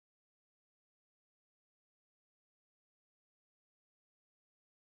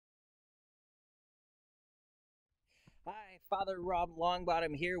Hi, Father Rob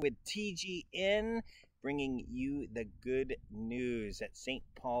Longbottom here with TGN, bringing you the good news at St.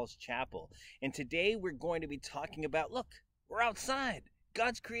 Paul's Chapel. And today we're going to be talking about, look, we're outside,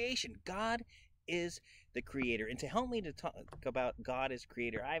 God's creation. God is the creator. And to help me to talk about God as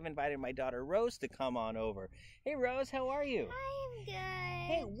creator, I've invited my daughter Rose to come on over. Hey Rose, how are you? Hi, I'm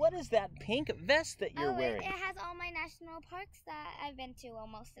good. Hey, what is that pink vest that you're wearing? It has all my national parks that I've been to, well,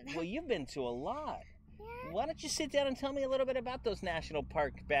 most of them. Well, you've been to a lot. Yeah. Why don't you sit down and tell me a little bit about those national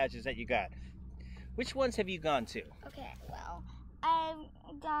park badges that you got? Which ones have you gone to? Okay, well,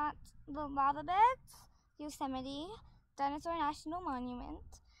 I've got the Lava Beds, Yosemite, Dinosaur National Monument,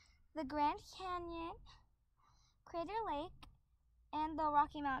 the Grand Canyon, Crater Lake, and the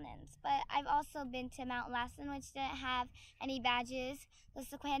Rocky Mountains. But I've also been to Mount Lassen, which didn't have any badges, the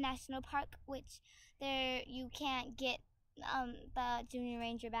Sequoia National Park, which there you can't get the Junior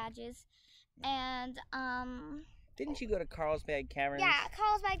Ranger badges, and Didn't you go to Carlsbad Caverns? yeah,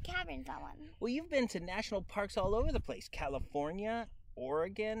 Carlsbad Caverns, that one. Well, you've been to national parks all over the place. California,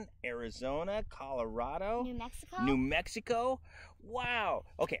 Oregon, Arizona, Colorado, New Mexico. New Mexico. Wow.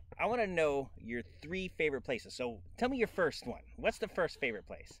 Okay, I want to know your 3 favorite places. So tell me your first one. What's the first favorite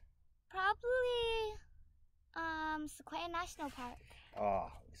place? Probably Sequoia National Park. Oh,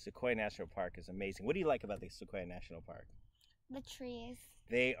 Sequoia National Park is amazing. What do you like about the Sequoia National Park? The trees.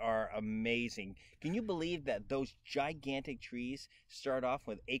 They are amazing. Can you believe that those gigantic trees start off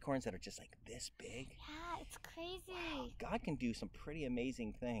with acorns that are just like this big? Yeah, it's crazy. Wow, God can do some pretty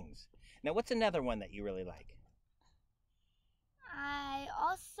amazing things. Now, what's another one that you really like? I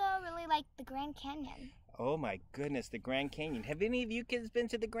also really like the Grand Canyon. Oh my goodness, the Grand Canyon. Have any of you kids been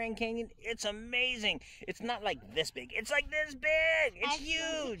to the Grand Canyon? It's amazing. It's not like this big. It's like this big. It's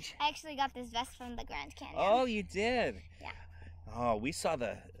huge. I actually got this vest from the Grand Canyon. Oh, you did? Yeah. Oh,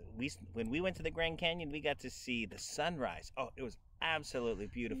 when we went to the Grand Canyon, we got to see the sunrise. Oh, it was absolutely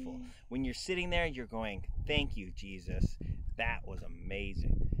beautiful. When you're sitting there, you're going, "Thank you, Jesus." That was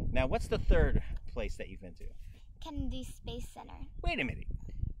amazing. Now, what's the third place that you've been to? Kennedy Space Center. Wait a minute.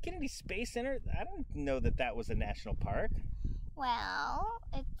 Kennedy Space Center? I don't know that was a national park. Well,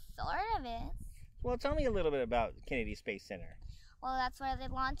 it sort of is. Well, tell me a little bit about Kennedy Space Center. Well, that's where they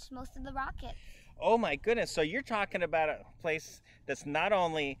launched most of the rockets. Oh my goodness, so you're talking about a place that's not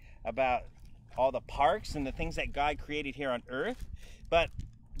only about all the parks and the things that God created here on Earth, but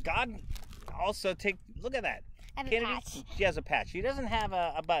God also look at that. I have Kennedy, a patch. she has a patch. She doesn't have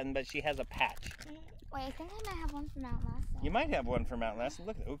a button, but she has a patch. Wait, I think I might have one from Mount Lassen. You might have one from Mount Lassen.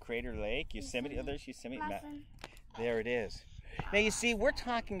 Look, oh, Crater Lake, Yosemite. Oh, there's Yosemite. Lassen. There it is. Now you see, we're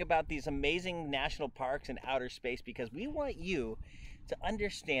talking about these amazing national parks in outer space because we want you to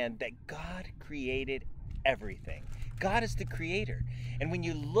understand that God created everything. God is the creator. And when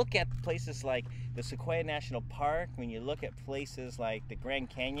you look at places like the Sequoia National Park, when you look at places like the Grand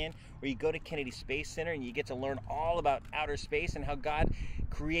Canyon, or you go to Kennedy Space Center and you get to learn all about outer space and how God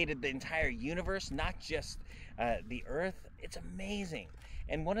created the entire universe, not just the earth, it's amazing.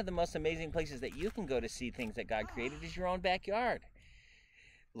 And one of the most amazing places that you can go to see things that God created is your own backyard.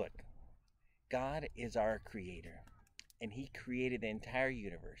 Look, God is our creator, and He created the entire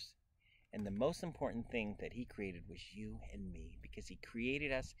universe. And the most important thing that He created was you and me, because He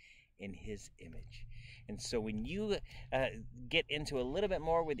created us in His image. And so when you get into a little bit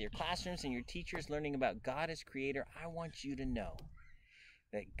more with your classrooms and your teachers learning about God as creator, I want you to know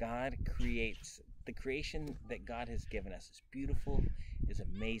that God creates, the creation that God has given us is beautiful, is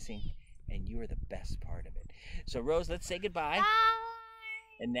amazing, and you are the best part of it. So Rose, let's say goodbye. Bye.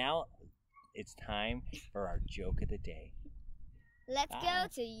 And now it's time for our joke of the day. Let's go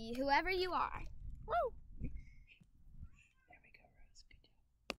to whoever you are. Woo! There we go, Rose.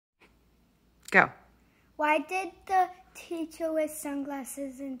 Good job. Go. Why did the teacher wear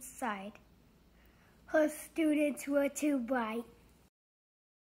sunglasses inside? Her students were too bright.